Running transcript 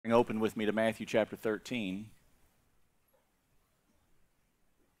and open with me to Matthew chapter 13.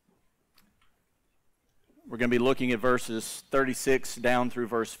 We're going to be looking at verses 36 down through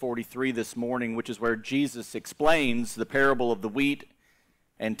verse 43 this morning, which is where Jesus explains the parable of the wheat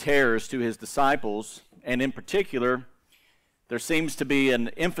and tares to his disciples. And in particular, there seems to be an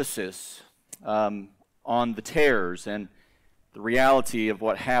emphasis on the tares and the reality of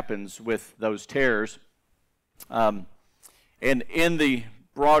what happens with those tares. And in the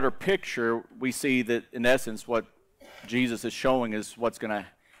broader picture, we see that, in essence, what Jesus is showing is what's going to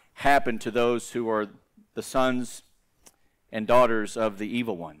happen to those who are the sons and daughters of the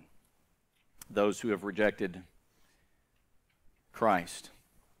evil one, those who have rejected Christ.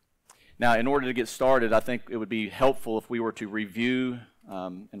 Now, in order to get started, I think it would be helpful if we were to review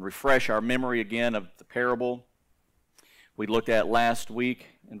and refresh our memory again of the parable we looked at last week,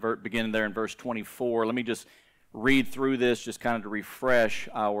 beginning there in verse 24. Let me just read through this just kind of to refresh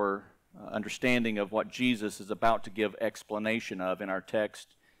our understanding of what Jesus is about to give explanation of in our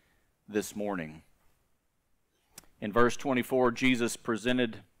text this morning. In verse 24, Jesus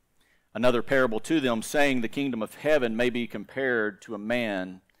presented another parable to them, saying, "The kingdom of heaven may be compared to a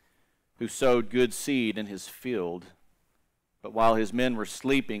man who sowed good seed in his field. But while his men were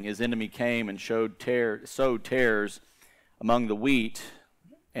sleeping, his enemy came and sowed tares among the wheat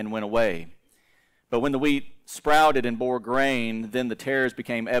and went away. But when the wheat sprouted and bore grain, then the tares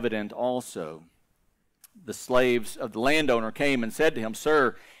became evident also. The slaves of the landowner came and said to him,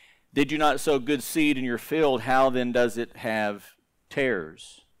 'Sir, did you not sow good seed in your field? How then does it have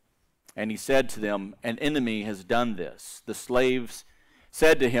tares?' And he said to them, 'An enemy has done this.' The slaves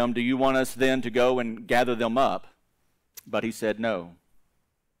said to him, 'Do you want us then to go and gather them up?' But he said, 'No.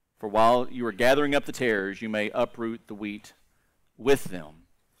 For while you are gathering up the tares, you may uproot the wheat with them.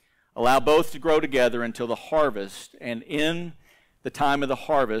 Allow both to grow together until the harvest, and in the time of the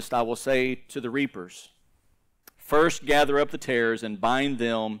harvest I will say to the reapers, first gather up the tares and bind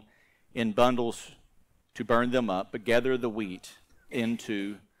them in bundles to burn them up, but gather the wheat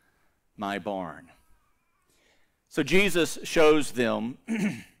into my barn.'" So Jesus shows them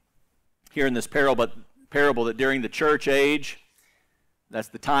here in this parable that during the church age, that's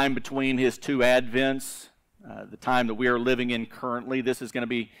the time between his two advents, the time that we are living in currently, this is going to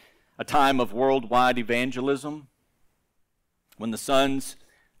be a time of worldwide evangelism, when the sons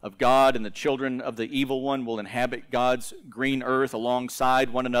of God and the children of the evil one will inhabit God's green earth alongside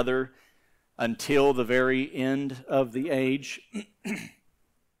one another until the very end of the age.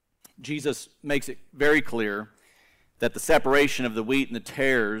 Jesus makes it very clear that the separation of the wheat and the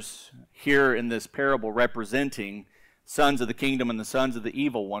tares here in this parable representing sons of the kingdom and the sons of the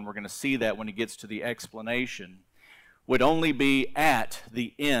evil one, we're going to see that when he gets to the explanation, would only be at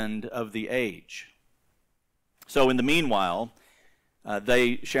the end of the age. So in the meanwhile,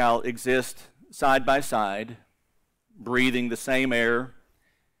 they shall exist side by side, breathing the same air,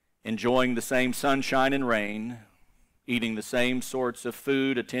 enjoying the same sunshine and rain, eating the same sorts of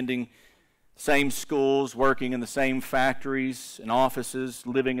food, attending the same schools, working in the same factories and offices,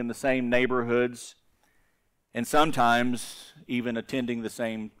 living in the same neighborhoods, and sometimes even attending the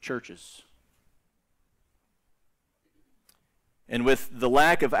same churches. And with the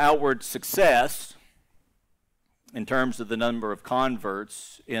lack of outward success in terms of the number of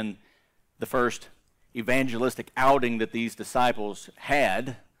converts in the first evangelistic outing that these disciples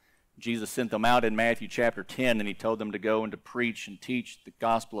had, Jesus sent them out in Matthew chapter 10, and he told them to go and to preach and teach the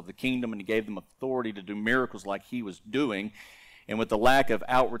gospel of the kingdom, and he gave them authority to do miracles like he was doing. And with the lack of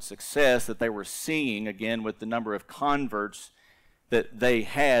outward success that they were seeing, again, with the number of converts that they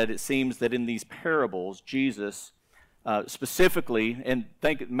had, it seems that in these parables, Jesus specifically, and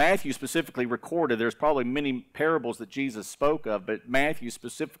Matthew specifically recorded, there's probably many parables that Jesus spoke of, but Matthew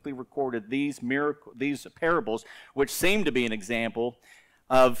specifically recorded these parables, which seem to be an example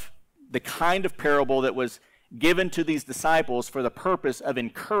of the kind of parable that was given to these disciples for the purpose of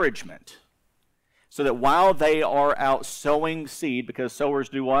encouragement. So that while they are out sowing seed, because sowers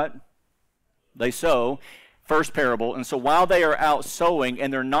do what? They sow. First parable. And so while they are out sowing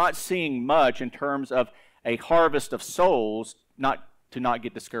and they're not seeing much in terms of a harvest of souls, not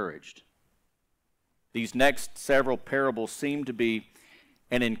get discouraged. These next several parables seem to be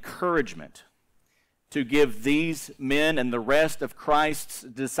an encouragement to give these men and the rest of Christ's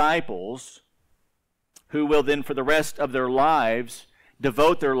disciples, who will then for the rest of their lives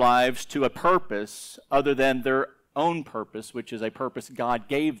devote their lives to a purpose other than their own purpose, which is a purpose God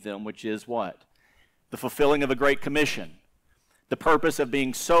gave them, which is what? The fulfilling of a great commission. The purpose of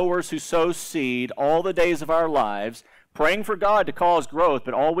being sowers who sow seed all the days of our lives, praying for God to cause growth,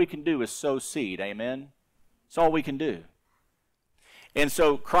 but all we can do is sow seed. Amen? That's all we can do. And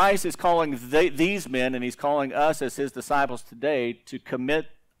so Christ is calling these men, and he's calling us as his disciples today to commit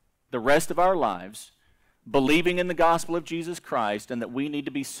the rest of our lives believing in the gospel of Jesus Christ, and that we need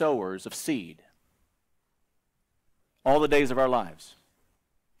to be sowers of seed all the days of our lives.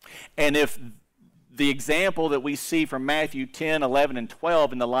 And if the example that we see from Matthew 10, 11, and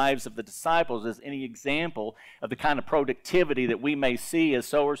 12 in the lives of the disciples is any example of the kind of productivity that we may see as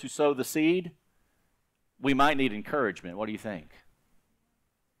sowers who sow the seed, we might need encouragement. What do you think?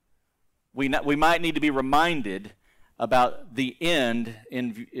 We might need to be reminded about the end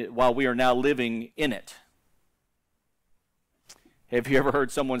while we are now living in it. Have you ever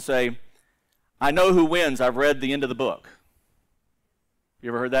heard someone say, I know who wins, I've read the end of the book? You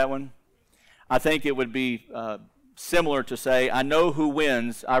ever heard that one? I think it would be similar to say, I know who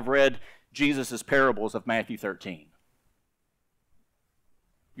wins, I've read Jesus' parables of Matthew 13.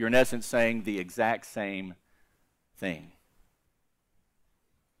 You're in essence saying the exact same thing.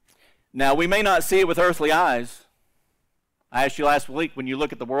 Now, we may not see it with earthly eyes. I asked you last week, when you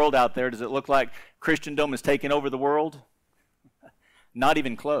look at the world out there, does it look like Christendom is taking over the world? Not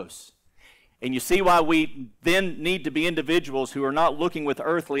even close. And you see why we then need to be individuals who are not looking with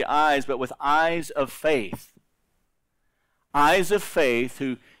earthly eyes, but with eyes of faith. Eyes of faith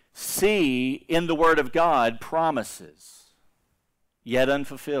who see in the Word of God promises, yet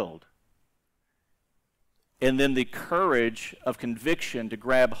unfulfilled. And then the courage of conviction to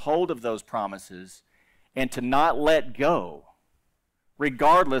grab hold of those promises and to not let go,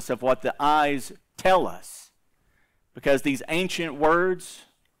 regardless of what the eyes tell us. Because these ancient words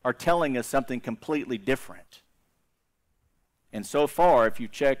are telling us something completely different. And so far, if you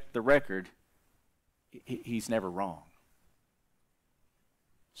check the record, he's never wrong.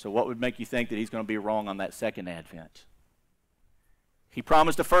 So what would make you think that he's going to be wrong on that second advent? He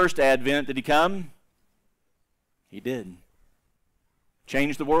promised a first advent. Did he come? He did.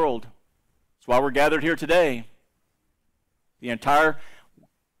 Changed the world. That's why we're gathered here today. The entire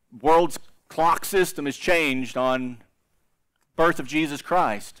world's clock system is changed on birth of Jesus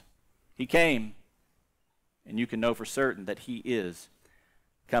Christ. He came, and you can know for certain that he is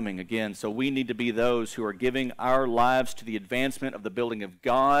coming again. So we need to be those who are giving our lives to the advancement of the building of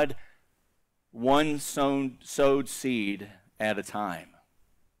God, one sowed seed at a time.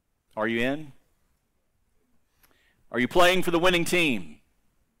 Are you in? Are you playing for the winning team?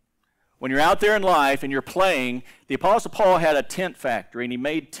 When you're out there in life and you're playing, the Apostle Paul had a tent factory, and he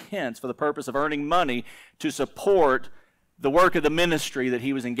made tents for the purpose of earning money to support the work of the ministry that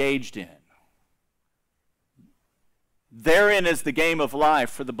he was engaged in. Therein is the game of life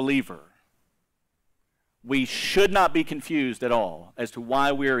for the believer. We should not be confused at all as to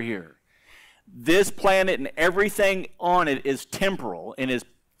why we are here. This planet and everything on it is temporal and is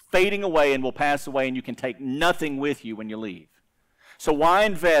fading away and will pass away, and you can take nothing with you when you leave. So why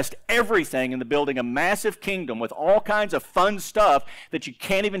invest everything in the building a massive kingdom with all kinds of fun stuff that you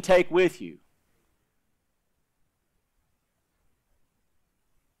can't even take with you?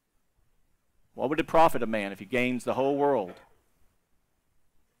 What would it profit a man if he gains the whole world,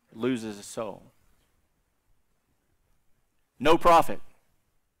 loses his soul? No profit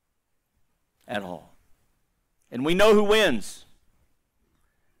at all. And we know who wins.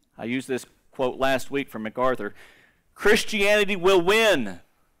 I used this quote last week from MacArthur. Christianity will win.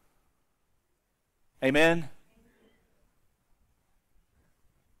 Amen?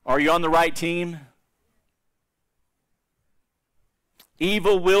 Are you on the right team?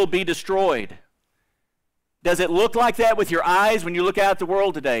 Evil will be destroyed. Does it look like that with your eyes when you look out at the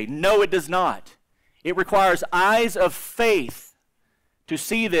world today? No, it does not. It requires eyes of faith to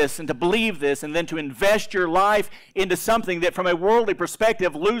see this and to believe this, and then to invest your life into something that from a worldly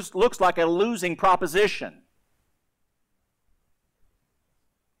perspective looks like a losing proposition.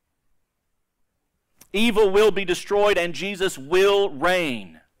 Evil will be destroyed and Jesus will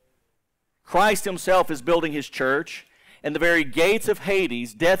reign. Christ himself is building his church, and the very gates of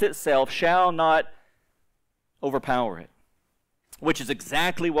Hades, death itself, shall not overpower it. Which is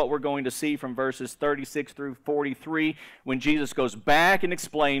exactly what we're going to see from verses 36 through 43 when Jesus goes back and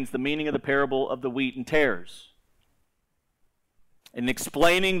explains the meaning of the parable of the wheat and tares. In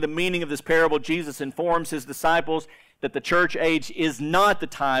explaining the meaning of this parable, Jesus informs his disciples that the church age is not the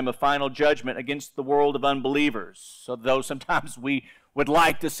time of final judgment against the world of unbelievers. So though sometimes we would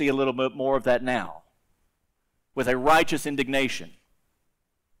like to see a little bit more of that now, with a righteous indignation.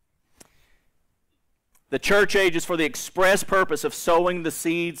 The church age is for the express purpose of sowing the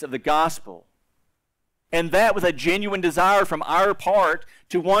seeds of the gospel, and that with a genuine desire from our part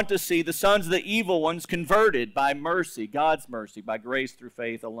to want to see the sons of the evil ones converted by mercy, God's mercy, by grace through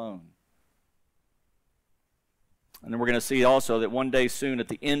faith alone. And then we're going to see also that one day soon at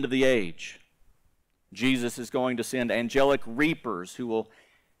the end of the age, Jesus is going to send angelic reapers who will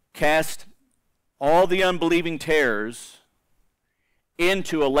cast all the unbelieving tares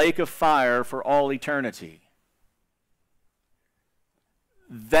into a lake of fire for all eternity.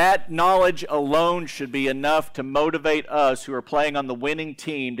 That knowledge alone should be enough to motivate us who are playing on the winning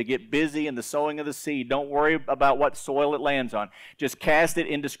team to get busy in the sowing of the seed. Don't worry about what soil it lands on. Just cast it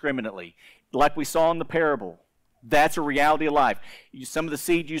indiscriminately. Like we saw in the parable. That's a reality of life. Some of the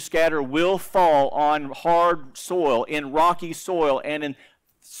seed you scatter will fall on hard soil, in rocky soil, and in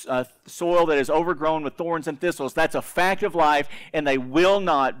soil that is overgrown with thorns and thistles. That's a fact of life, and they will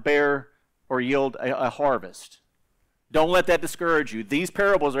not bear or yield a harvest. Don't let that discourage you. These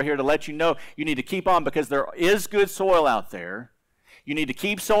parables are here to let you know you need to keep on, because there is good soil out there. You need to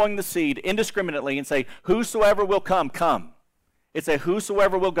keep sowing the seed indiscriminately and say, whosoever will come, come. It's a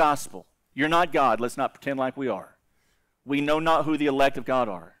whosoever will gospel. You're not God. Let's not pretend like we are. We know not who the elect of God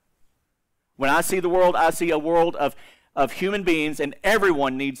are. When I see the world, I see a world of human beings, and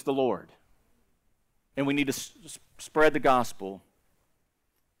everyone needs the Lord. And we need to spread the gospel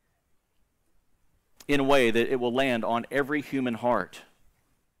in a way that it will land on every human heart.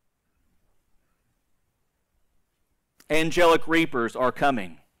 Angelic reapers are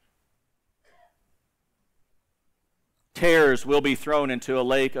coming. Tares will be thrown into a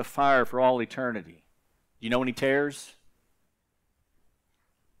lake of fire for all eternity. Do you know any tares?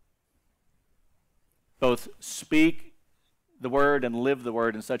 Both speak the word and live the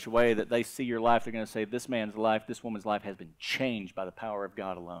word in such a way that they see your life. They're going to say, this man's life, this woman's life has been changed by the power of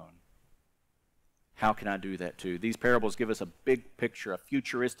God alone. How can I do that too? These parables give us a big picture, a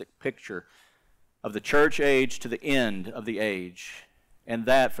futuristic picture of the church age to the end of the age. And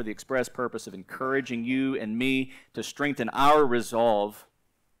that for the express purpose of encouraging you and me to strengthen our resolve,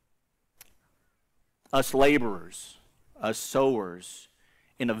 us laborers, us sowers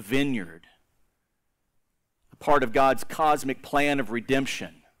in a vineyard, a part of God's cosmic plan of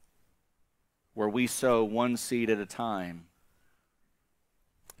redemption, where we sow one seed at a time,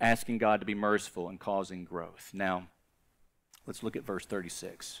 asking God to be merciful and causing growth. Now, let's look at verse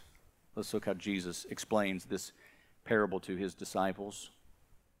 36. Let's look how Jesus explains this parable to his disciples.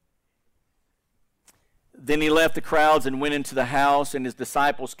 Then he left the crowds and went into the house, and his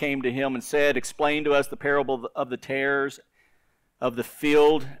disciples came to him and said, explain to us the parable of the tares of the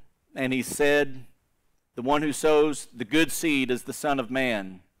field. And he said, the one who sows the good seed is the Son of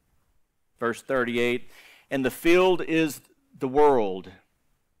Man. Verse 38, and the field is the world.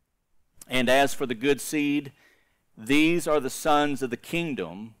 And as for the good seed, these are the sons of the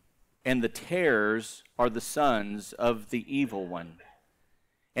kingdom, and the tares are the sons of the evil one.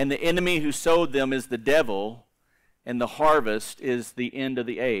 And the enemy who sowed them is the devil, and the harvest is the end of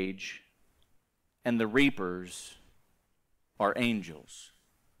the age, and the reapers are angels.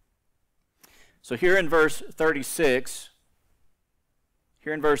 So here in verse 36,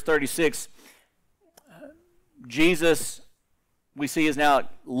 Jesus, we see, is now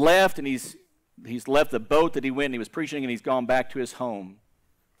left, and he's left the boat that he went, and he was preaching, and he's gone back to his home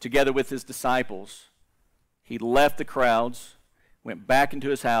together with his disciples. He left the crowds, went back into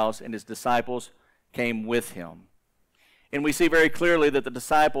his house, and his disciples came with him. And we see very clearly that the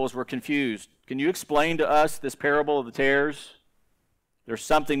disciples were confused. Can you explain to us this parable of the tares? There's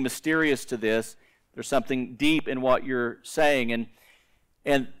something mysterious to this. There's something deep in what you're saying.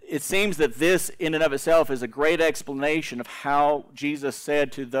 And it seems that this in and of itself is a great explanation of how Jesus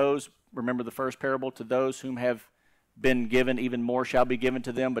said to those, remember the first parable, to those whom have been given, even more shall be given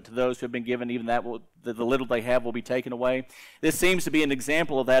to them, but to those who have been given, even that the little they have will be taken away. This seems to be an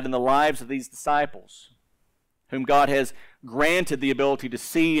example of that in the lives of these disciples, whom God has granted the ability to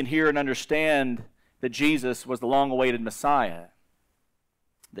see and hear and understand that Jesus was the long-awaited Messiah,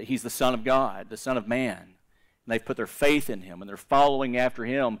 that he's the Son of God, the Son of Man. And they've put their faith in him, and they're following after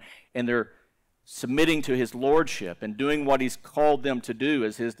him, and they're submitting to his lordship and doing what he's called them to do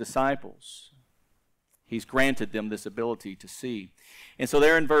as his disciples. He's granted them this ability to see. And so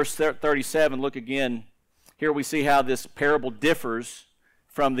there in verse 37, look again. Here we see how this parable differs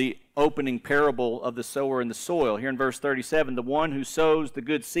from the opening parable of the sower and the soil. Here in verse 37, the one who sows the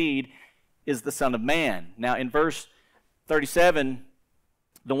good seed is the Son of Man. Now in verse 37,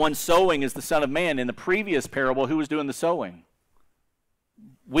 the one sowing is the Son of Man. In the previous parable, who was doing the sowing?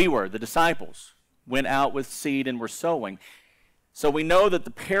 We were, the disciples, went out with seed and were sowing. So we know that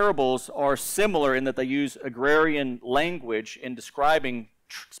the parables are similar in that they use agrarian language in describing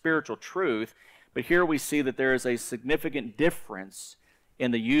spiritual truth, but here we see that there is a significant difference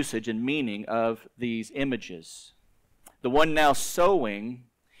in the usage and meaning of these images. The one now sowing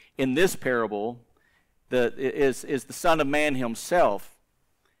in this parable is the Son of Man himself.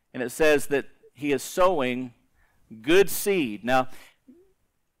 And it says that he is sowing good seed. Now,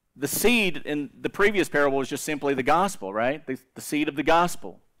 the seed in the previous parable was just simply the gospel, right? The seed of the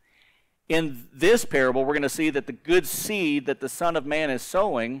gospel. In this parable, we're going to see that the good seed that the Son of Man is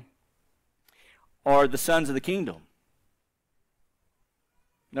sowing are the sons of the kingdom.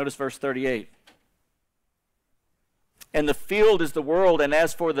 Notice verse 38. And the field is the world, and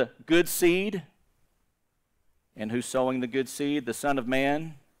as for the good seed, and who's sowing the good seed? The Son of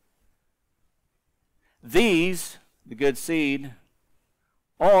Man. These, the good seed,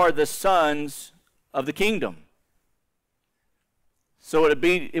 are the sons of the kingdom. So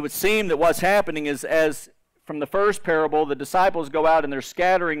it would seem that what's happening is, as from the first parable, the disciples go out and they're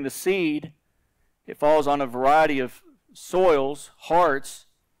scattering the seed. It falls on a variety of soils, hearts,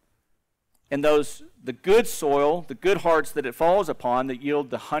 and the good soil, the good hearts that it falls upon that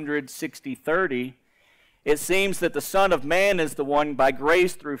yield the 160, 30, it seems that the Son of Man is the one, by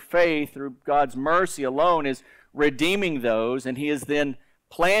grace through faith, through God's mercy alone, is redeeming those, and he is then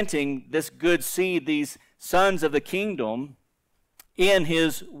planting this good seed, these sons of the kingdom, in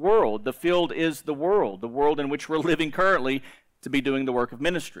his world. The field is the world in which we're living currently to be doing the work of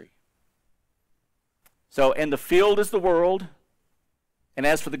ministry. So, and the field is the world, and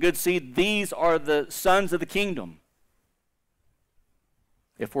as for the good seed, these are the sons of the kingdom.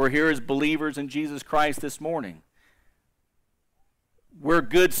 If we're here as believers in Jesus Christ this morning, we're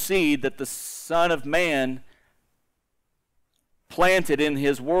good seed that the Son of Man planted in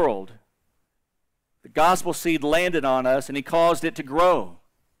his world. The gospel seed landed on us, and he caused it to grow.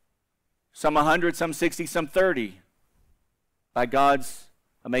 Some 100, some 60, some 30, by God's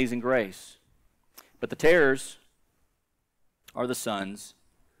amazing grace. But the tares are the sons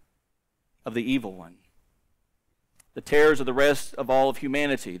of the evil one. The tares are the rest of all of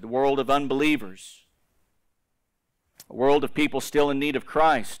humanity, the world of unbelievers, a world of people still in need of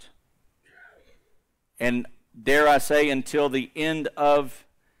Christ. And dare I say, until the end of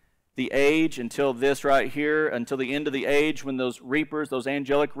the age, until this right here, until the end of the age, when those reapers, those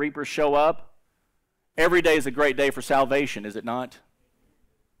angelic reapers show up, every day is a great day for salvation, is it not?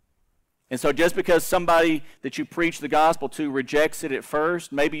 And so just because somebody that you preach the gospel to rejects it at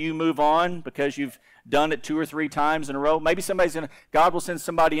first, maybe you move on because you've done it 2 or 3 times in a row. Maybe God will send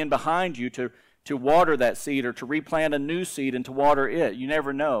somebody in behind you to water that seed, or to replant a new seed and to water it. You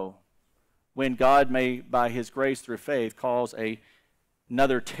never know when God may, by his grace through faith, cause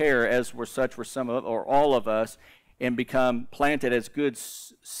another tare, as were some of, or all of us, and become planted as good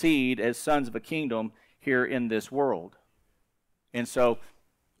seed, as sons of a kingdom here in this world. And so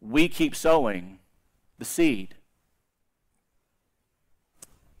we keep sowing the seed.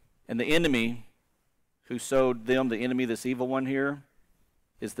 And the enemy who sowed them, the enemy, this evil one here,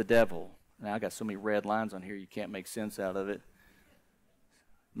 is the devil. Now, I got so many red lines on here, you can't make sense out of it.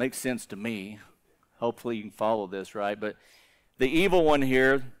 Makes sense to me. Hopefully you can follow this, right? But the evil one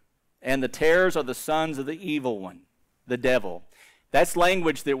here, and the tares are the sons of the evil one, the devil. That's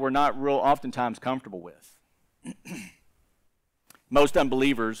language that we're not real oftentimes comfortable with. Most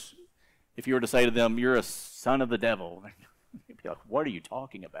unbelievers, if you were to say to them, you're a son of the devil, they'd be like, what are you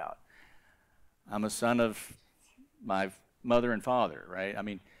talking about? I'm a son of my mother and father, right? I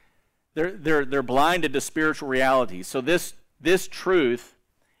mean, they're blinded to spiritual realities. So this truth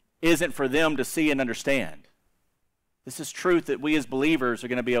isn't for them to see and understand. This is truth that we as believers are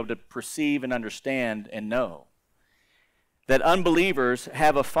going to be able to perceive and understand and know. That unbelievers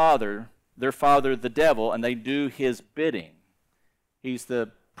have a father, their father the devil, and they do his bidding. He's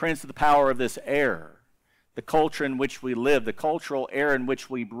the prince of the power of this air, the culture in which we live, the cultural air in which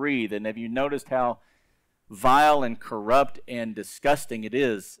we breathe. And have you noticed how vile and corrupt and disgusting it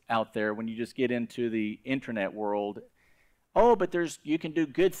is out there when you just get into the internet world? Oh, but you can do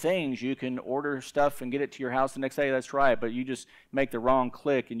good things. You can order stuff and get it to your house the next day. That's right. But you just make the wrong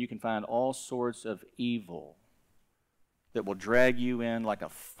click and you can find all sorts of evil that will drag you in like a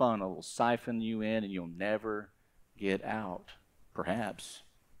funnel, will siphon you in, and you'll never get out, perhaps.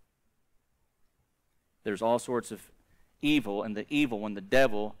 There's all sorts of evil, and the evil one, the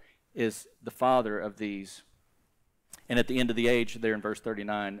devil, is the father of these. And at the end of the age, there in verse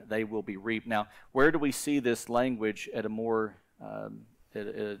 39, they will be reaped. Now, where do we see this language at a more,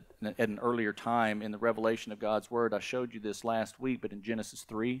 at an earlier time in the revelation of God's Word? I showed you this last week, but in Genesis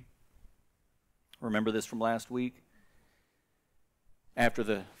 3. Remember this from last week? After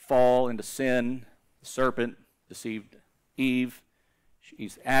the fall into sin, the serpent deceived Eve. She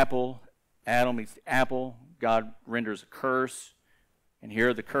eats the apple. Adam eats the apple. God renders a curse. And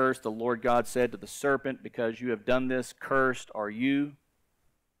here the curse, the Lord God said to the serpent, because you have done this, cursed are you.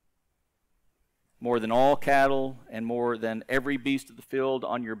 more than all cattle, and more than every beast of the field.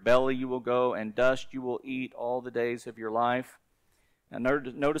 On your belly you will go, and dust you will eat all the days of your life. Now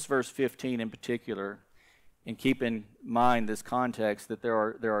notice verse 15 in particular, and keep in mind this context that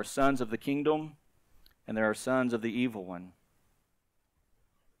there are sons of the kingdom and there are sons of the evil one.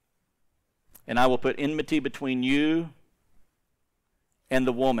 And I will put enmity between you and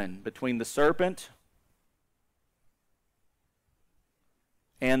the woman, between the serpent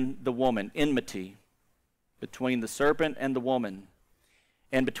and the woman. Enmity between the serpent and the woman,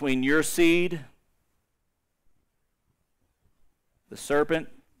 and between your seed, the serpent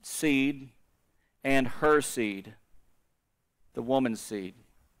seed, and her seed, the woman's seed.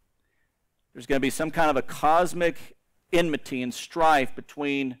 There's going to be some kind of a cosmic enmity and strife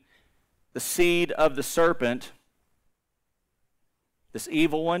between the seed of the serpent, this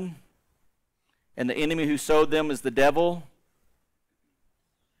evil one, and the enemy who sowed them is the devil.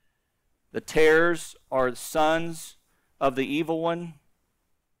 The tares are sons of the evil one.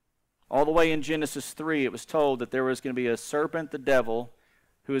 All the way in Genesis 3, it was told that there was going to be a serpent, the devil,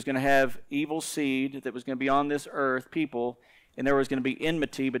 who was going to have evil seed that was going to be on this earth, people, and there was going to be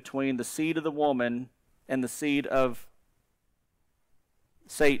enmity between the seed of the woman and the seed of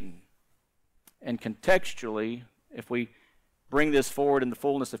Satan. And contextually, if we bring this forward in the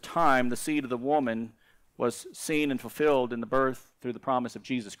fullness of time, the seed of the woman was seen and fulfilled in the birth through the promise of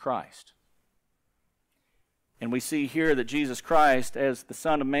Jesus Christ. And we see here that Jesus Christ, as the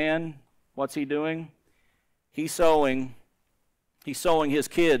Son of Man, what's he doing? He's sowing his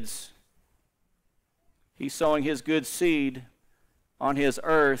kids. He's sowing his good seed on his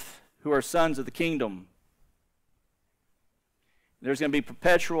earth, who are sons of the kingdom. There's going to be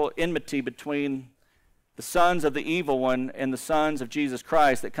perpetual enmity between the sons of the evil one and the sons of Jesus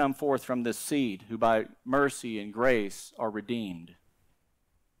Christ that come forth from this seed, who by mercy and grace are redeemed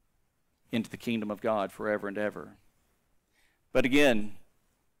into the kingdom of God forever and ever. But again,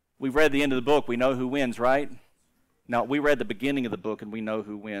 we've read the end of the book. We know who wins, right? Now, we read the beginning of the book, and we know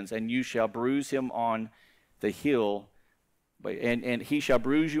who wins. And you shall bruise him on the heel, and he shall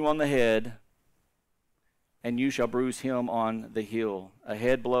bruise you on the head, and you shall bruise him on the heel. A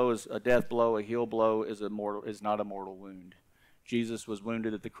head blow is a death blow. A heel blow is not a mortal wound. Jesus was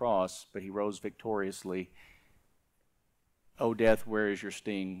wounded at the cross, but he rose victoriously. O death, where is your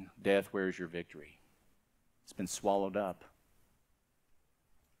sting? Death, where is your victory? It's been swallowed up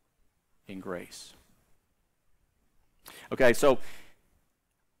in grace. Okay, so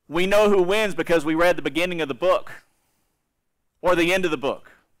we know who wins because we read the beginning of the book, or the end of the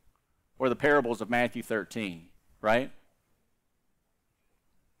book, or the parables of Matthew 13, right?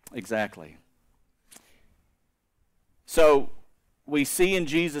 Exactly. So we see in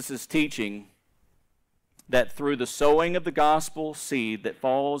Jesus' teaching that through the sowing of the gospel seed that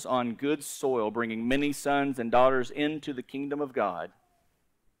falls on good soil, bringing many sons and daughters into the kingdom of God,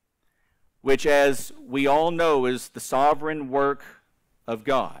 which, as we all know, is the sovereign work of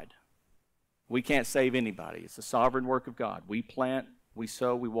God. We can't save anybody. It's the sovereign work of God. We plant, we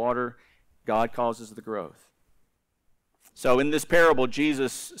sow, we water. God causes the growth. So in this parable,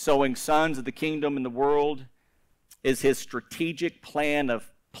 Jesus sowing sons of the kingdom in the world is his strategic plan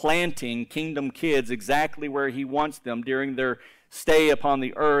of planting kingdom kids exactly where he wants them during their stay upon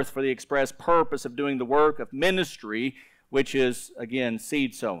the earth for the express purpose of doing the work of ministry, which is, again,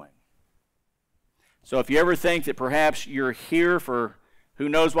 seed sowing. So if you ever think that perhaps you're here for who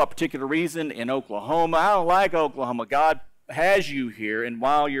knows what particular reason in Oklahoma, I don't like Oklahoma. God has you here, and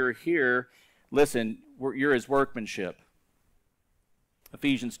while you're here, listen, you're his workmanship.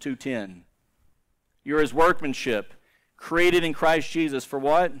 Ephesians 2:10. You're his workmanship, created in Christ Jesus for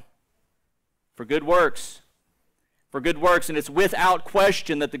what? For good works. For good works, and it's without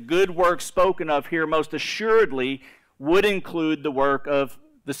question that the good works spoken of here most assuredly would include the work of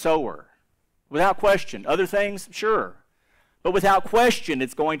the sower. Without question. Other things, sure. But without question,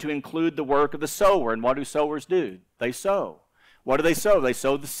 it's going to include the work of the sower. And what do sowers do? They sow. What do they sow? They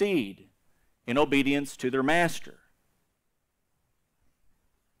sow the seed in obedience to their master.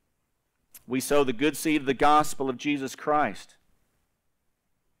 We sow the good seed of the gospel of Jesus Christ.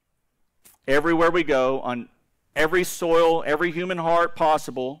 Everywhere we go, on every soil, every human heart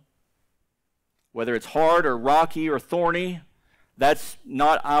possible, whether it's hard or rocky or thorny, that's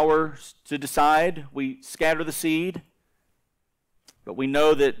not ours to decide. We scatter the seed, but we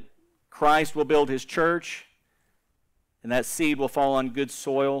know that Christ will build his church, and that seed will fall on good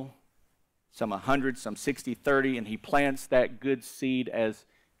soil, some 100, some 60, 30, and he plants that good seed as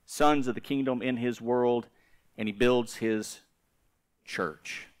sons of the kingdom in his world, and he builds his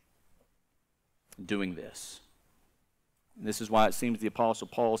church doing this. And this is why it seems the Apostle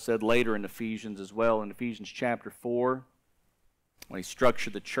Paul said later in Ephesians as well, in Ephesians chapter 4, when he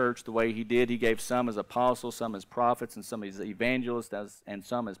structured the church the way he did, he gave some as apostles, some as prophets, and some as evangelists, and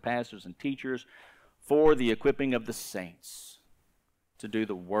some as pastors and teachers for the equipping of the saints to do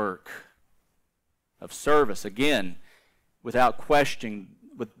the work of service. Again, without question,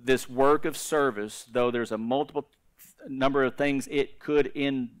 with this work of service, though there's a multiple number of things it could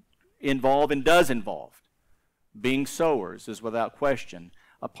involve and does involve, being sowers is without question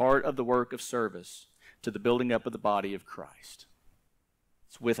a part of the work of service to the building up of the body of Christ.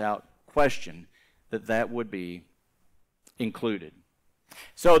 It's without question that would be included.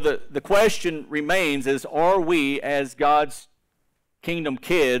 So the question remains is, are we, as God's kingdom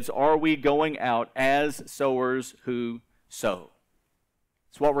kids, are we going out as sowers who sow?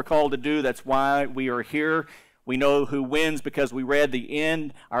 It's what we're called to do. That's why we are here. We know who wins because we read the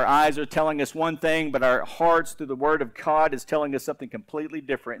end. Our eyes are telling us one thing, but our hearts through the Word of God is telling us something completely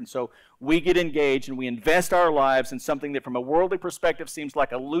different. And so we get engaged and we invest our lives in something that from a worldly perspective seems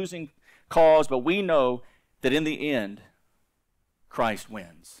like a losing cause, but we know that in the end, Christ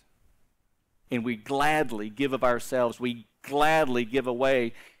wins. And we gladly give of ourselves. We gladly give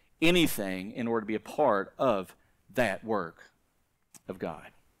away anything in order to be a part of that work of God.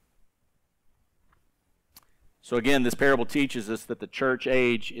 So again, this parable teaches us that the church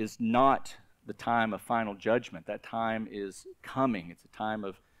age is not the time of final judgment. That time is coming. It's a time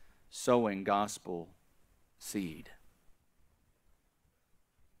of sowing gospel seed.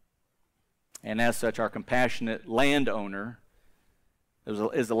 And as such, our compassionate landowner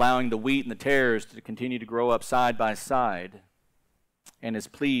is allowing the wheat and the tares to continue to grow up side by side, and is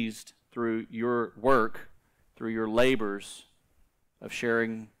pleased through your work, through your labors of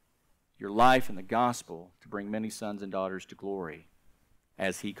sharing your life in the gospel to bring many sons and daughters to glory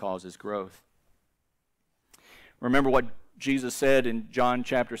as he causes growth. Remember what Jesus said in John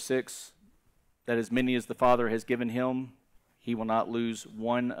chapter 6, that as many as the Father has given him, he will not lose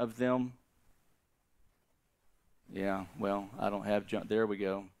one of them. Yeah, well, I don't have John. There we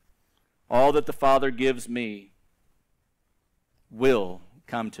go. All that the Father gives me will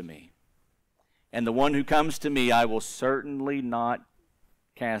come to me. And the one who comes to me I will certainly not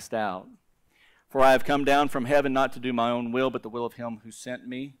cast out. For I have come down from heaven not to do my own will, but the will of him who sent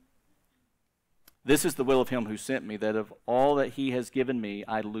me. This is the will of him who sent me, that of all that he has given me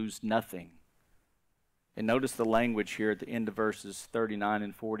I lose nothing. And notice the language here at the end of verses 39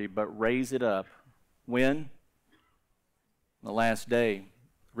 and 40. But raise it up. When? The last day.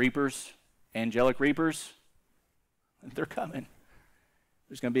 Reapers, angelic reapers, they're coming.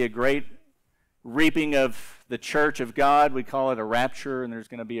 There's going to be a great reaping of the church of God. We call it a rapture, and there's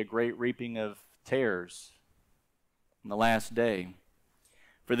going to be a great reaping of tares on the last day.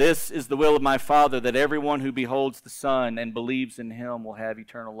 For this is the will of my Father, that everyone who beholds the Son and believes in him will have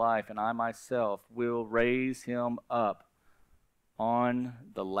eternal life, and I myself will raise him up on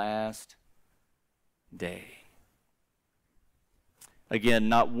the last day. Again,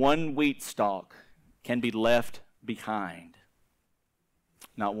 not one wheat stalk can be left behind.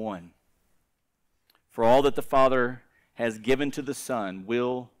 Not one. For all that the Father has given to the Son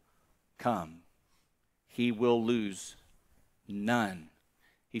will come. He will lose none.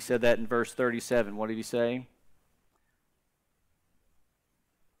 He said that in verse 37. What did he say?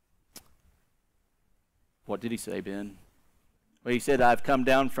 What did he say, Ben? Well, he said, I've come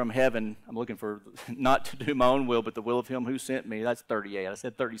down from heaven. I'm looking for not to do my own will, but the will of him who sent me. That's 38. I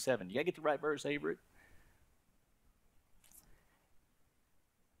said 37. You got to get the right verse, Avery.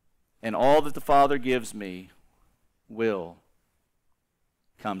 And all that the Father gives me will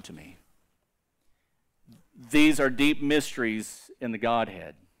come to me. These are deep mysteries in the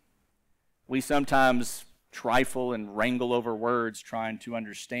Godhead. We sometimes trifle and wrangle over words trying to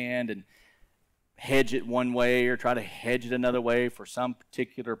understand and hedge it one way or try to hedge it another way for some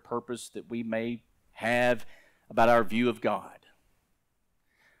particular purpose that we may have about our view of God.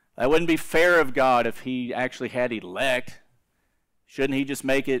 That wouldn't be fair of God if he actually had elect. Shouldn't he just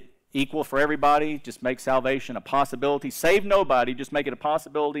make it equal for everybody? Just make salvation a possibility. Save nobody, just make it a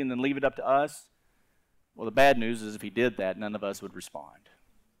possibility and then leave it up to us? Well, the bad news is if he did that, none of us would respond.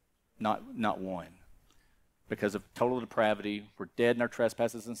 Not one. Because of total depravity, we're dead in our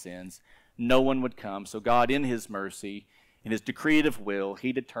trespasses and sins. No one would come. So God, in his mercy, in his decretive will,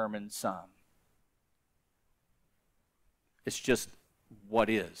 he determined some. It's just what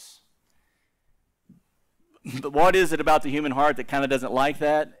is. But what is it about the human heart that kind of doesn't like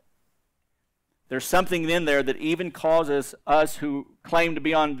that? There's something in there that even causes us who claim to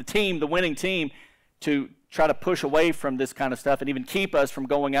be on the team, the winning team, to try to push away from this kind of stuff and even keep us from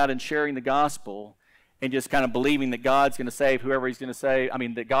going out and sharing the gospel. and just kind of believing that God's going to save whoever he's going to save. I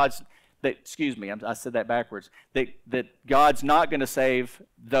mean, I said that backwards. That God's not going to save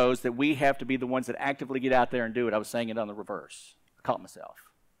those, that we have to be the ones that actively get out there and do it. I was saying it on the reverse. I caught myself.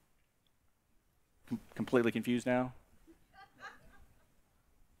 Completely confused now?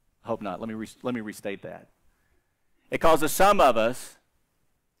 I hope not. Let me restate that. It causes some of us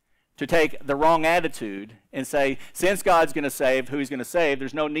to take the wrong attitude and say, since God's going to save who he's going to save,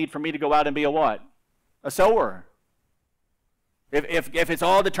 there's no need for me to go out and be a what? A sower. If it's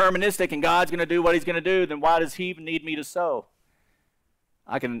all deterministic and God's going to do what he's going to do, then why does he even need me to sow?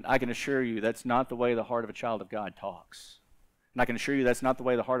 I can assure you that's not the way the heart of a child of God talks. And I can assure you that's not the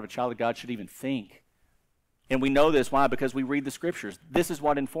way the heart of a child of God should even think. And we know this. Why? Because we read the Scriptures. This is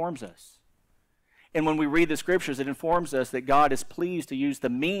what informs us. And when we read the Scriptures, it informs us that God is pleased to use the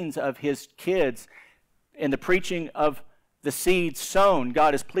means of his kids in the preaching of the seed sown.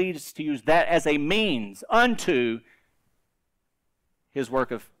 God is pleased to use that as a means unto his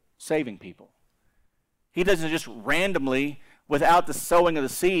work of saving people. He doesn't just randomly, without the sowing of the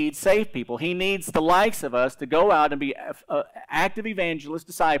seed, save people. He needs the likes of us to go out and be active evangelist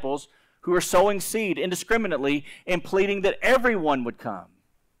disciples who are sowing seed indiscriminately and pleading that everyone would come.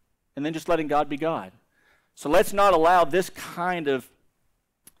 And then just letting God be God. So let's not allow this kind of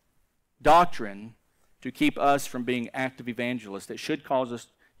doctrine to keep us from being active evangelists. It should cause us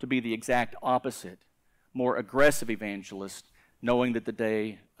to be the exact opposite, more aggressive evangelists, knowing that the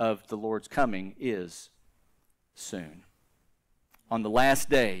day of the Lord's coming is soon. On the last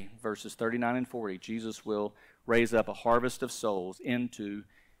day, verses 39 and 40, Jesus will raise up a harvest of souls into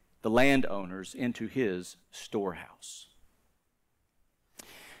the landowners, into his storehouse.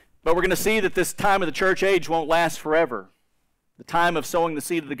 But we're going to see that this time of the church age won't last forever. The time of sowing the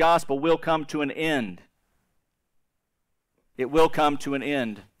seed of the gospel will come to an end. It will come to an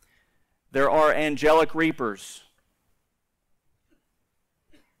end. There are angelic reapers.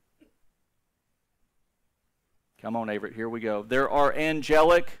 Come on, Averett, here we go. There are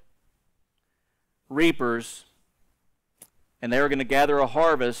angelic reapers, and they are going to gather a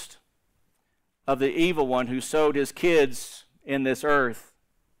harvest of the evil one who sowed his kids in this earth,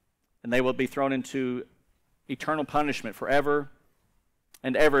 and they will be thrown into eternal punishment forever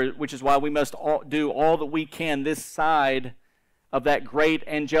and ever, which is why we must do all that we can this side of that great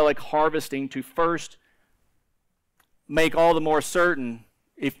angelic harvesting to first make all the more certain,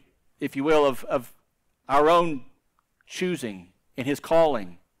 if you will, of our own choosing and his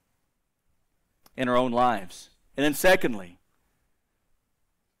calling in our own lives. And then secondly,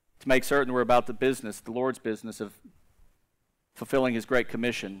 to make certain we're about the business, the Lord's business of fulfilling his great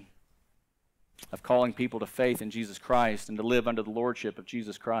commission of calling people to faith in Jesus Christ and to live under the lordship of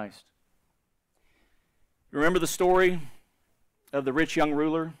Jesus Christ. Remember the story of the rich young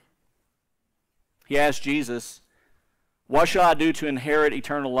ruler? He asked Jesus, "What shall I do to inherit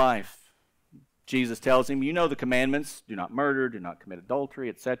eternal life?" Jesus tells him, you know the commandments, do not murder, do not commit adultery,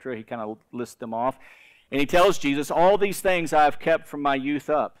 etc. He kind of lists them off. And he tells Jesus, all these things I have kept from my youth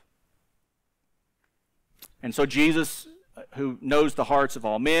up. And so Jesus, who knows the hearts of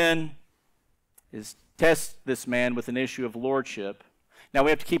all men, tests this man with an issue of lordship. Now we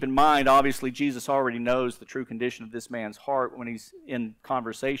have to keep in mind, obviously, Jesus already knows the true condition of this man's heart when he's in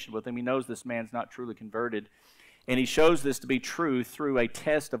conversation with him. He knows this man's not truly converted. And he shows this to be true through a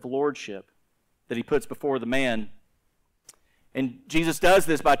test of lordship that he puts before the man. And Jesus does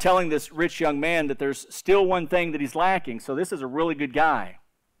this by telling this rich young man that there's still one thing that he's lacking. So this is a really good guy.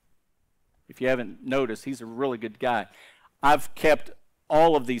 If you haven't noticed, he's a really good guy. I've kept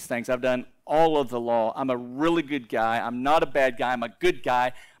all of these things. I've done all of the law. I'm a really good guy. I'm not a bad guy. I'm a good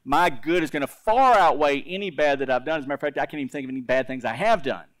guy. My good is going to far outweigh any bad that I've done. As a matter of fact, I can't even think of any bad things I have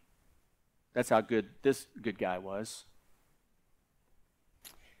done. That's how good this good guy was.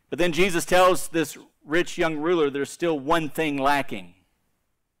 But then Jesus tells this rich young ruler there's still one thing lacking.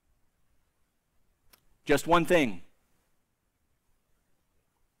 Just one thing.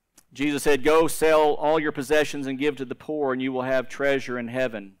 Jesus said, go sell all your possessions and give to the poor, and you will have treasure in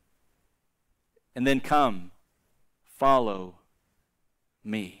heaven. And then come, follow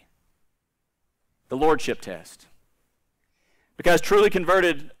me. The lordship test. Because truly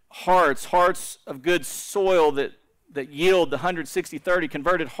converted hearts, hearts of good soil that yield the 160-30,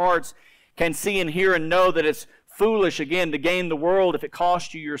 converted hearts can see and hear and know that it's foolish, again, to gain the world if it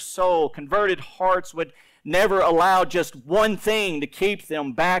costs you your soul. Converted hearts would never allow just one thing to keep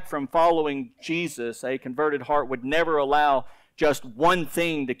them back from following Jesus. A converted heart would never allow just one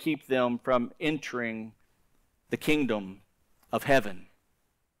thing to keep them from entering the kingdom of heaven.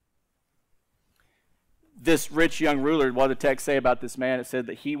 This rich young ruler, what did the text say about this man? It said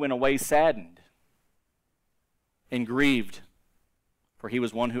that he went away saddened. and grieved, for he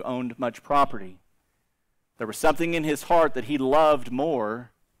was one who owned much property. There was something in his heart that he loved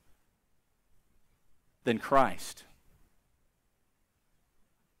more than Christ.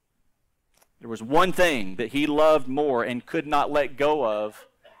 There was one thing that he loved more and could not let go of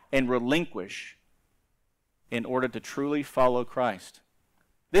and relinquish in order to truly follow Christ.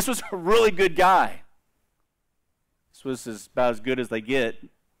 This was a really good guy. This was about as good as they get.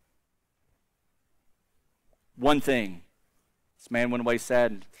 One thing. This man went away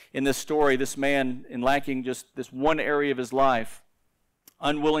saddened. In this story, this man, in lacking just this one area of his life,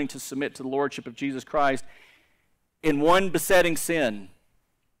 unwilling to submit to the lordship of Jesus Christ, in one besetting sin,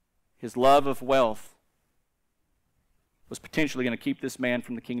 his love of wealth, was potentially going to keep this man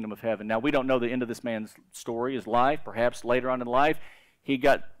from the kingdom of heaven. Now, we don't know the end of this man's story, his life. Perhaps later on in life, he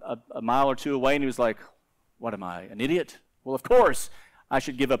got a mile or two away and he was like, what am I, an idiot? Well, of course, I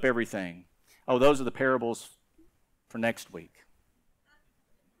should give up everything. Oh, those are the parables for next week.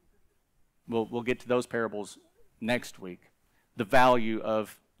 We'll get to those parables next week. The value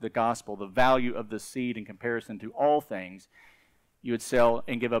of the gospel, the value of the seed in comparison to all things. You would sell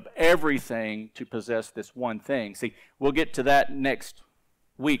and give up everything to possess this one thing. See, we'll get to that next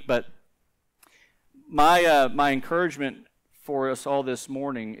week, but my encouragement for us all this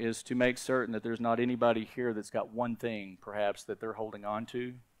morning is to make certain that there's not anybody here that's got one thing, perhaps, that they're holding on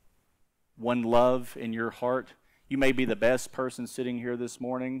to, one love in your heart. You may be the best person sitting here this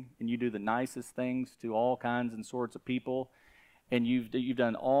morning, and you do the nicest things to all kinds and sorts of people, and you've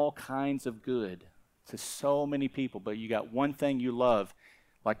done all kinds of good to so many people, but you got one thing you love,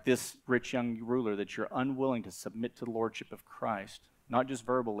 like this rich young ruler, that you're unwilling to submit to the lordship of Christ, not just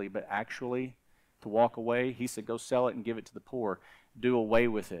verbally, but actually to walk away. He said, go sell it and give it to the poor. Do away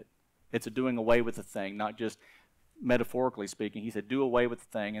with it. It's a doing away with the thing, not just metaphorically speaking. He said, do away with the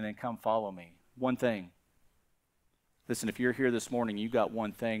thing and then come follow me. One thing. Listen, if you're here this morning, you got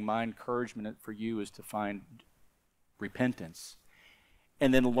one thing. My encouragement for you is to find repentance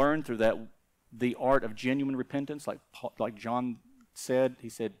and then learn through that the art of genuine repentance, like John said. He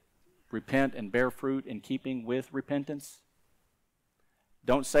said, repent and bear fruit in keeping with repentance.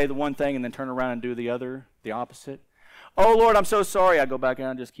 Don't say the one thing and then turn around and do the other, the opposite. Oh, Lord, I'm so sorry. I go back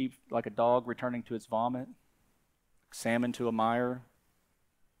out and just keep like a dog returning to its vomit, salmon to a mire.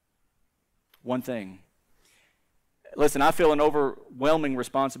 One thing. Listen, I feel an overwhelming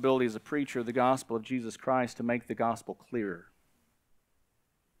responsibility as a preacher of the gospel of Jesus Christ to make the gospel clear,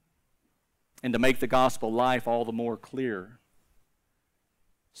 and to make the gospel life all the more clear,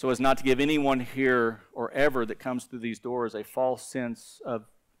 so as not to give anyone here or ever that comes through these doors a false sense of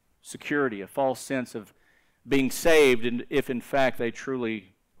security, a false sense of being saved, and if in fact they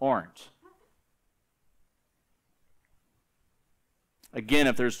truly aren't. Again,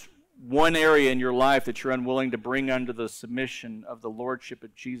 if there's one area in your life that you're unwilling to bring under the submission of the lordship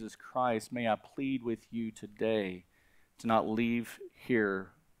of Jesus Christ, may I plead with you today to not leave here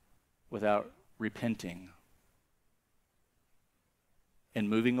without repenting and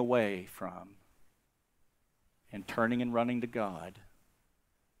moving away from and turning and running to God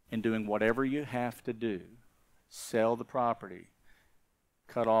and doing whatever you have to do. Sell the property,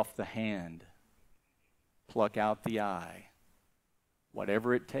 cut off the hand, pluck out the eye,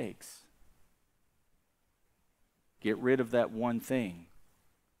 whatever it takes. Get rid of that one thing.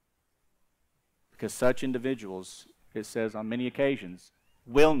 Because such individuals, it says on many occasions,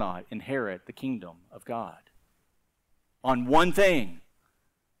 will not inherit the kingdom of God. On one thing.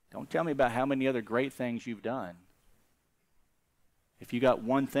 Don't tell me about how many other great things you've done. If you got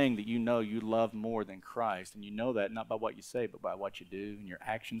one thing that you know you love more than Christ, and you know that not by what you say, but by what you do and your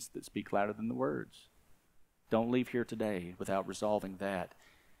actions that speak louder than the words. Don't leave here today without resolving that.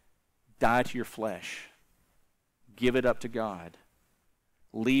 Die to your flesh. Give it up to God.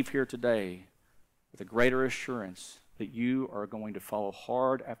 Leave here today with a greater assurance that you are going to follow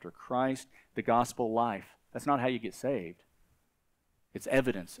hard after Christ, the gospel life. That's not how you get saved. It's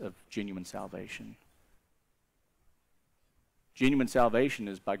evidence of genuine salvation. Genuine salvation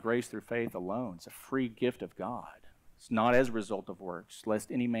is by grace through faith alone. It's a free gift of God. It's not as a result of works,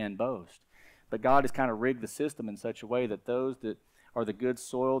 lest any man boast. But God has kind of rigged the system in such a way that those that are the good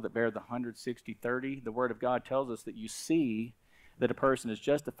soil that bear the 160-30, the Word of God tells us that you see that a person is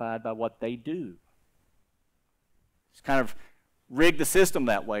justified by what they do. It's kind of rigged the system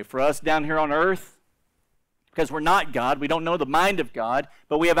that way. For us down here on earth, because we're not God, we don't know the mind of God,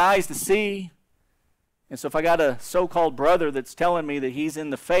 but we have eyes to see. And so if I got a so-called brother that's telling me that he's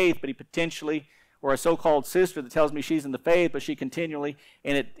in the faith, but he potentially, or a so-called sister that tells me she's in the faith, but she continually,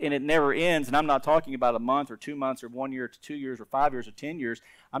 and it never ends, and I'm not talking about a month or 2 months or 1 year to 2 years or 5 years or 10 years,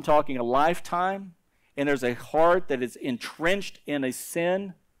 I'm talking a lifetime, and there's a heart that is entrenched in a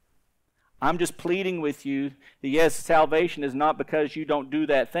sin, I'm just pleading with you that yes, salvation is not because you don't do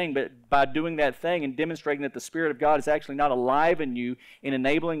that thing, but by doing that thing and demonstrating that the Spirit of God is actually not alive in you and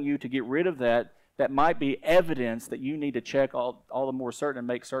enabling you to get rid of that, that might be evidence that you need to check all the more certain and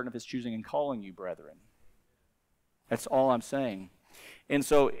make certain of His choosing and calling you, brethren. That's all I'm saying. And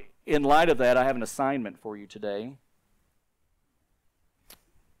so, in light of that, I have an assignment for you today.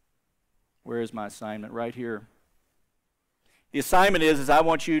 Where is my assignment? Right here. The assignment is I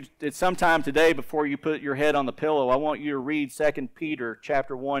want you, sometime today before you put your head on the pillow, I want you to read 2 Peter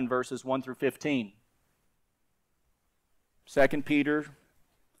chapter 1, verses 1 through 15. 2 Peter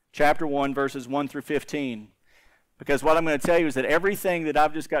chapter 1, verses 1 through 15. Because what I'm going to tell you is that everything that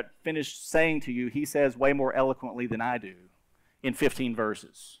I've just got finished saying to you, he says way more eloquently than I do in 15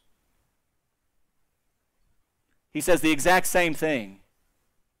 verses. He says the exact same thing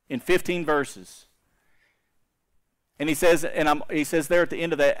in 15 verses. And he says there at the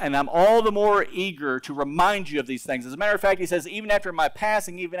end of that, and I'm all the more eager to remind you of these things. As a matter of fact, he says, even after my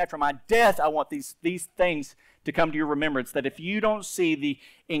passing, even after my death, I want these things to come to your remembrance. That if you don't see the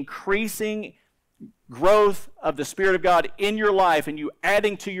increasing growth of the Spirit of God in your life and you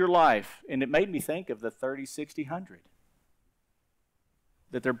adding to your life, and it made me think of the 30, 60, 100.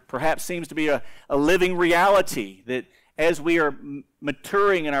 That there perhaps seems to be a living reality that as we are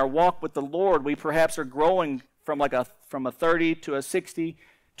maturing in our walk with the Lord, we perhaps are growing from a 30 to a 60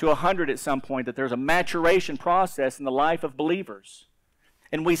 to 100 at some point, that there's a maturation process in the life of believers.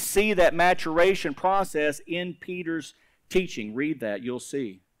 And we see that maturation process in Peter's teaching. Read that, you'll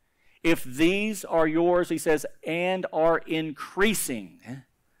see. If these are yours, he says, and are increasing,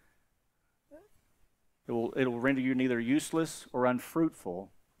 it will render you neither useless or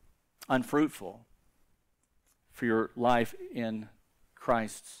unfruitful for your life in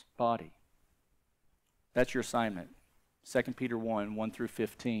Christ's body. That's your assignment. 2 Peter 1, 1 through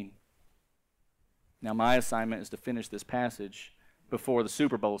 15. Now my assignment is to finish this passage before the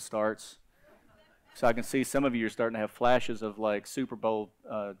Super Bowl starts. So I can see some of you are starting to have flashes of like Super Bowl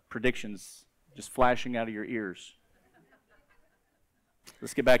predictions just flashing out of your ears.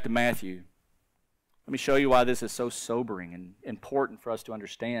 Let's get back to Matthew. Let me show you why this is so sobering and important for us to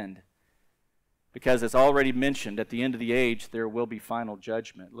understand. Because it's already mentioned, at the end of the age, there will be final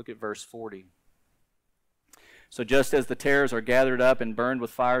judgment. Look at verse 40. So just as the tares are gathered up and burned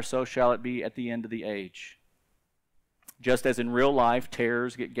with fire, so shall it be at the end of the age. Just as in real life,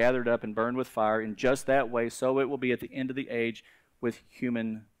 tares get gathered up and burned with fire, in just that way, so it will be at the end of the age with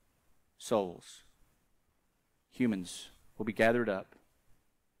human souls. Humans will be gathered up.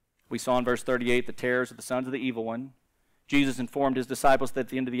 We saw in verse 38 the tares are the sons of the evil one. Jesus informed his disciples that at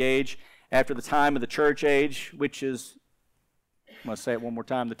the end of the age, after the time of the church age, which is, I'm going to say it one more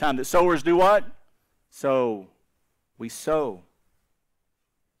time, the time that sowers do what? Sow. We sow.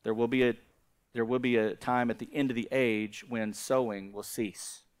 There will be a time at the end of the age when sowing will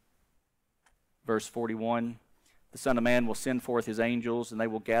cease. Verse 41, the Son of Man will send forth his angels, and they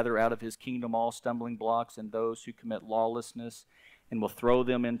will gather out of his kingdom all stumbling blocks and those who commit lawlessness, and will throw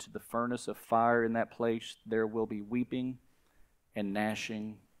them into the furnace of fire. In that place there will be weeping and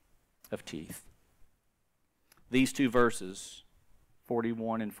gnashing of teeth. These two verses,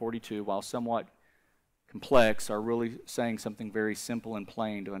 41 and 42, while somewhat complex, are really saying something very simple and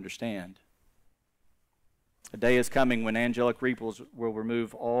plain to understand. A day is coming when angelic reapers will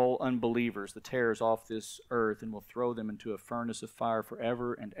remove all unbelievers, the tares, off this earth, and will throw them into a furnace of fire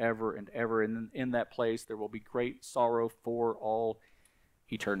forever and ever and ever. And in that place there will be great sorrow for all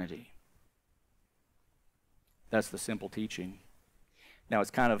eternity. That's the simple teaching. Now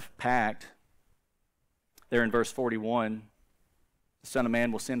it's kind of packed. There in verse 41, the Son of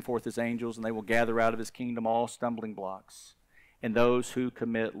Man will send forth his angels, and they will gather out of his kingdom all stumbling blocks and those who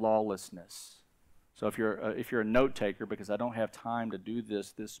commit lawlessness. So if you're a note taker, because I don't have time to do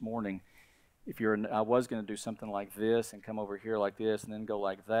this morning, I was going to do something like this and come over here like this and then go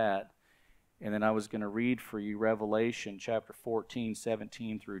like that, and then I was going to read for you Revelation chapter 14,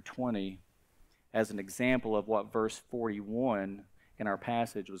 17 through 20 as an example of what verse 41 in our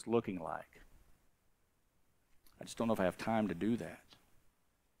passage was looking like. I just don't know if I have time to do that.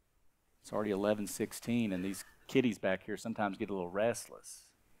 It's already 11:16, and these kiddies back here sometimes get a little restless.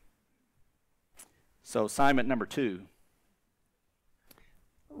 So assignment number 2,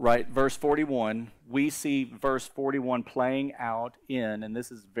 right, verse 41, we see verse 41 playing out in, and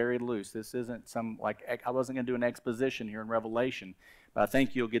this is very loose. This isn't I wasn't going to do an exposition here in Revelation, but I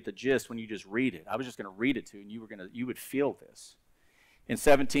think you'll get the gist when you just read it. I was just going to read it to you, and you would feel this. In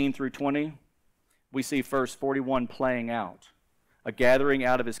 17 through 20, we see verse 41 playing out. a gathering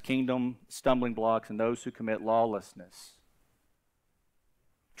out of his kingdom, stumbling blocks, and those who commit lawlessness.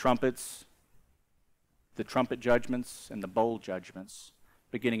 Trumpets, the trumpet judgments and the bowl judgments,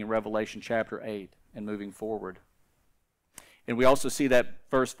 beginning in Revelation chapter 8 and moving forward. And we also see that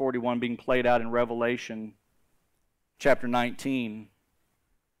verse 41 being played out in Revelation chapter 19,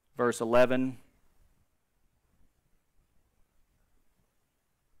 verse 11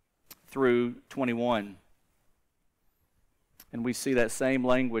 through 21. And we see that same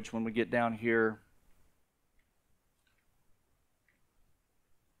language when we get down here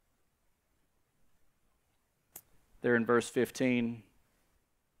there in verse 15.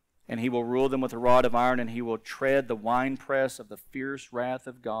 And he will rule them with a rod of iron, and he will tread the winepress of the fierce wrath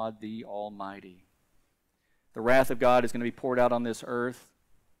of God the Almighty. The wrath of God is going to be poured out on this earth,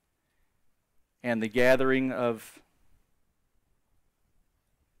 and the gathering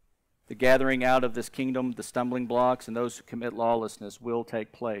out of this kingdom, the stumbling blocks, and those who commit lawlessness will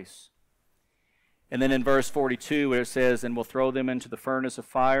take place. And then in verse 42, where it says, and will throw them into the furnace of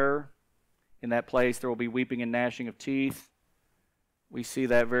fire. In that place there will be weeping and gnashing of teeth. We see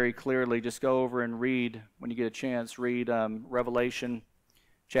that very clearly. Just go over and read, when you get a chance, read Revelation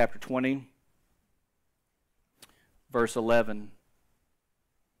chapter 20, verse 11.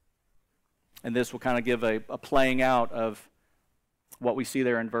 And this will kind of give a playing out of what we see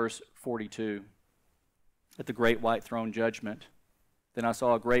there in verse 42, at the great white throne judgment. Then I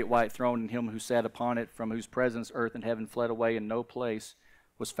saw a great white throne, and him who sat upon it, from whose presence earth and heaven fled away, and no place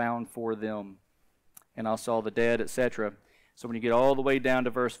was found for them. And I saw the dead, etc. So when you get all the way down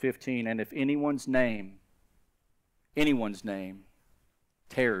to verse 15, and if anyone's name,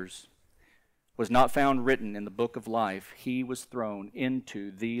 Tares, was not found written in the book of life, he was thrown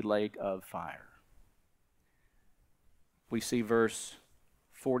into the lake of fire. We see verse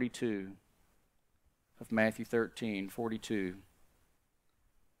 42 of Matthew 13:42.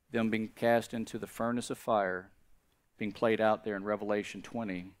 Them being cast into the furnace of fire, being played out there in Revelation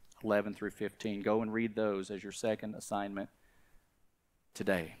 20:11 through 15. Go and read those as your second assignment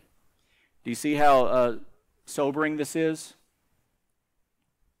today. Do you see how sobering this is?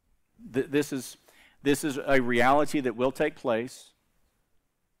 This is a reality that will take place.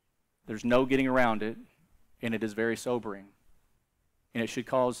 There's no getting around it, and it is very sobering. And it should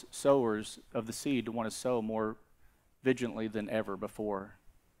cause sowers of the seed to want to sow more vigilantly than ever before,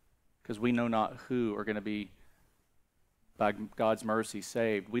 because we know not who are going to be, by God's mercy,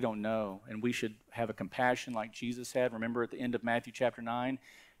 saved. We don't know, and we should have a compassion like Jesus had. Remember at the end of Matthew chapter 9,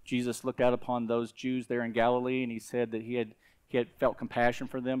 Jesus looked out upon those Jews there in Galilee, and he said that he had felt compassion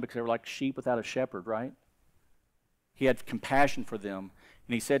for them because they were like sheep without a shepherd, right? He had compassion for them.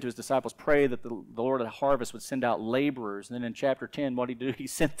 And he said to his disciples, pray that the Lord of the harvest would send out laborers. And then in chapter 10, what did he do? He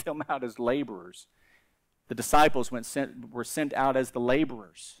sent them out as laborers. The disciples were sent out as the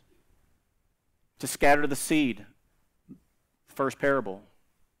laborers to scatter the seed. First parable,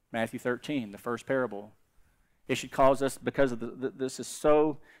 Matthew 13, the first parable. It should cause us, because of this is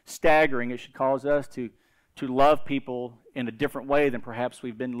so staggering, it should cause us to love people in a different way than perhaps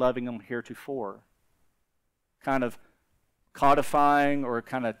we've been loving them heretofore. Kind of codifying or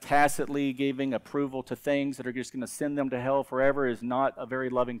kind of tacitly giving approval to things that are just going to send them to hell forever is not a very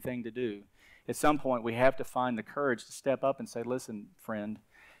loving thing to do. At some point, we have to find the courage to step up and say, listen, friend,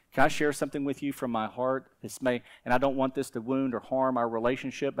 can I share something with you from my heart? And I don't want this to wound or harm our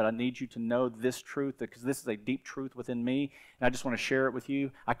relationship, but I need you to know this truth, because this is a deep truth within me, and I just want to share it with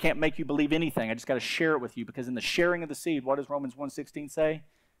you. I can't make you believe anything. I just got to share it with you, because in the sharing of the seed, what does Romans 1:16 say?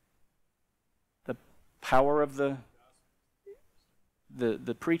 The power of the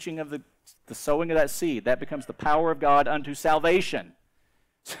preaching of the sowing of that seed, that becomes the power of God unto salvation.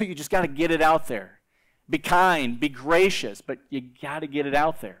 So you just got to get it out there. Be kind, be gracious, but you got to get it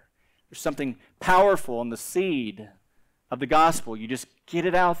out there. There's something powerful in the seed of the gospel. You just get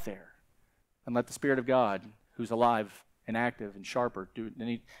it out there and let the Spirit of God, who's alive and active and sharper, do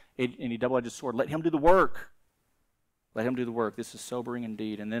any double-edged sword. Let him do the work. Let him do the work. This is sobering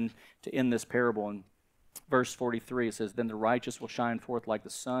indeed. And then to end this parable in verse 43, it says, then the righteous will shine forth like the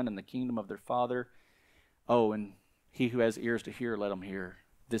sun in the kingdom of their Father. Oh, and he who has ears to hear, let him hear.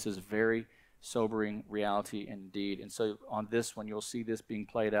 This is very sobering reality indeed. And so on this one, you'll see this being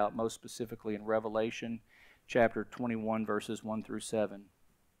played out most specifically in Revelation chapter 21, verses 1 through 7.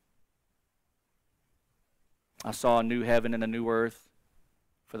 I saw a new heaven and a new earth,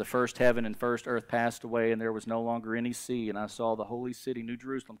 For the first heaven and first earth passed away, and there was no longer any sea. And I saw the holy city, New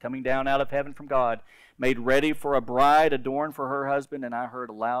Jerusalem, coming down out of heaven from God, made ready for a bride adorned for her husband. And I heard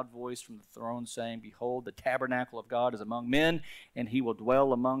a loud voice from the throne saying, Behold, the tabernacle of God is among men, and he will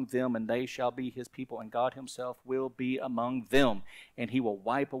dwell among them, and they shall be his people, and God himself will be among them. And he will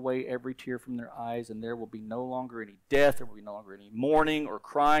wipe away every tear from their eyes, and there will be no longer any death, there will be no longer any mourning or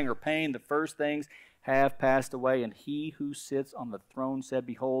crying or pain. The first things have passed away. And he who sits on the throne said,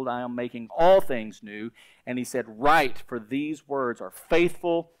 Behold, I am making all things new. And he said, Write, for these words are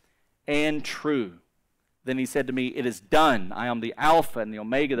faithful and true. Then he said to me, It is done. I am the Alpha and the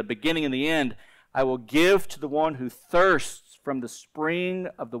Omega, the beginning and the end. I will give to the one who thirsts from the spring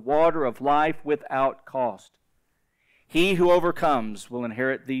of the water of life without cost. He who overcomes will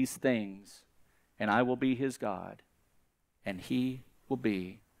inherit these things, and I will be his God, and he will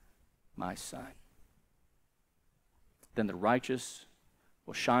be my son. Then the righteous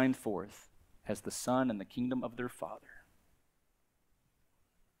will shine forth as the sun in the kingdom of their Father.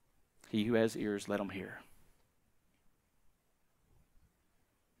 He who has ears, let him hear.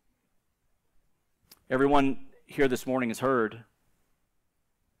 Everyone here this morning has heard.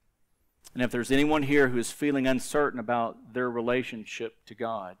 And if there's anyone here who is feeling uncertain about their relationship to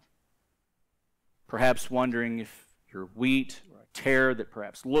God, perhaps wondering if you're wheat or a tare that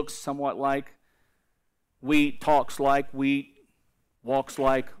perhaps looks somewhat like wheat, talks like wheat, walks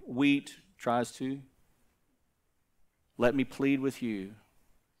like wheat, tries to, let me plead with you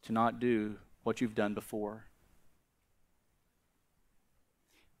to not do what you've done before.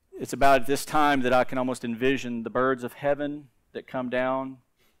 It's about this time that I can almost envision the birds of heaven that come down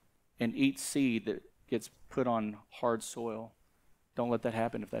and eat seed that gets put on hard soil. Don't let that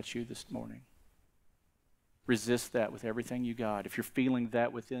happen if that's you this morning. Resist that with everything you got. If you're feeling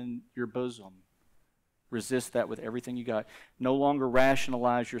that within your bosom, resist that with everything you got. No longer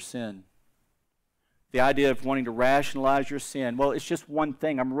rationalize your sin. The idea of wanting to rationalize your sin, well, it's just one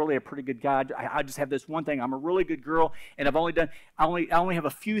thing. I'm really a pretty good guy. I just have this one thing. I'm a really good girl, and I only have a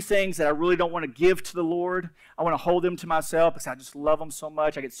few things that I really don't want to give to the Lord. I want to hold them to myself because I just love them so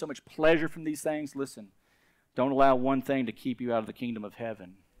much. I get so much pleasure from these things. Listen, don't allow one thing to keep you out of the kingdom of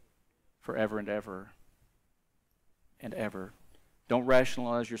heaven forever and ever and ever. Don't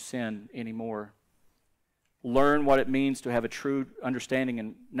rationalize your sin anymore. Learn what it means to have a true understanding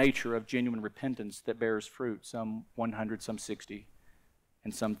and nature of genuine repentance that bears fruit, some 100, some 60,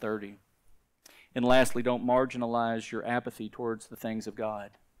 and some 30. And lastly, don't marginalize your apathy towards the things of God.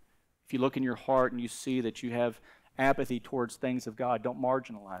 If you look in your heart and you see that you have apathy towards things of God, don't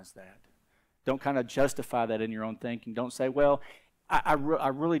marginalize that. Don't kind of justify that in your own thinking. Don't say, well, I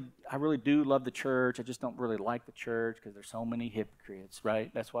really do love the church. I just don't really like the church because there's so many hypocrites,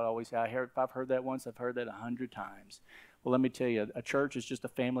 right? That's what I always say. If I've heard that once, I've heard that 100 times. Well, let me tell you, a church is just a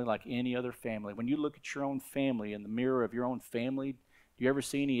family like any other family. When you look at your own family in the mirror of your own family, do you ever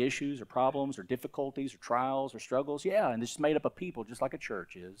see any issues or problems or difficulties or trials or struggles? Yeah, and it's made up of people just like a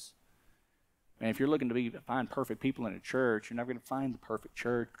church is. And if you're looking to find perfect people in a church, you're never going to find the perfect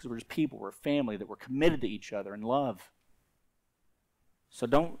church because we're just people. We're a family that we're committed to each other in love. So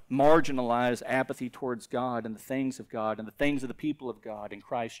don't marginalize apathy towards God and the things of God and the things of the people of God in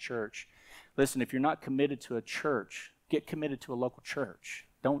Christ's church. Listen, if you're not committed to a church, get committed to a local church.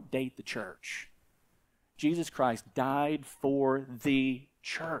 Don't date the church. Jesus Christ died for the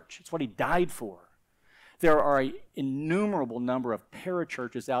church. It's what he died for. There are an innumerable number of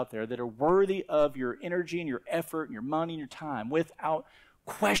parachurches out there that are worthy of your energy and your effort and your money and your time without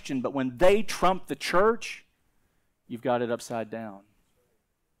question. But when they trump the church, you've got it upside down.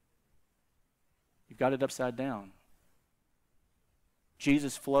 You've got it upside down.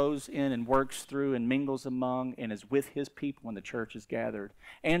 Jesus flows in and works through and mingles among and is with his people when the church is gathered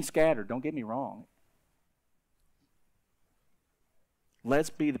and scattered. Don't get me wrong. Let's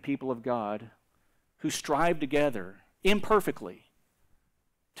be the people of God who strive together imperfectly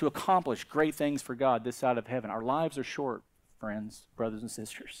to accomplish great things for God this side of heaven. Our lives are short, friends, brothers and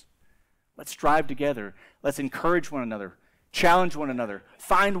sisters. Let's strive together. Let's encourage one another. Challenge one another.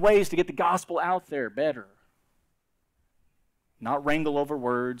 Find ways to get the gospel out there better. Not wrangle over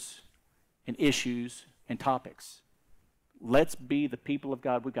words and issues and topics. Let's be the people of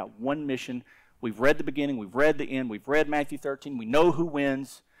God. We've got one mission. We've read the beginning. We've read the end. We've read Matthew 13. We know who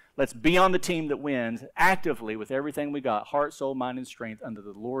wins. Let's be on the team that wins actively with everything we got, heart, soul, mind, and strength under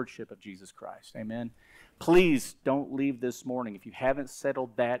the lordship of Jesus Christ. Amen. Please don't leave this morning if you haven't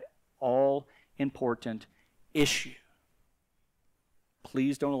settled that all-important issue.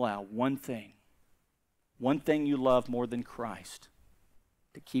 Please don't allow one thing you love more than Christ,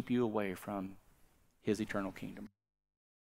 to keep you away from his eternal kingdom.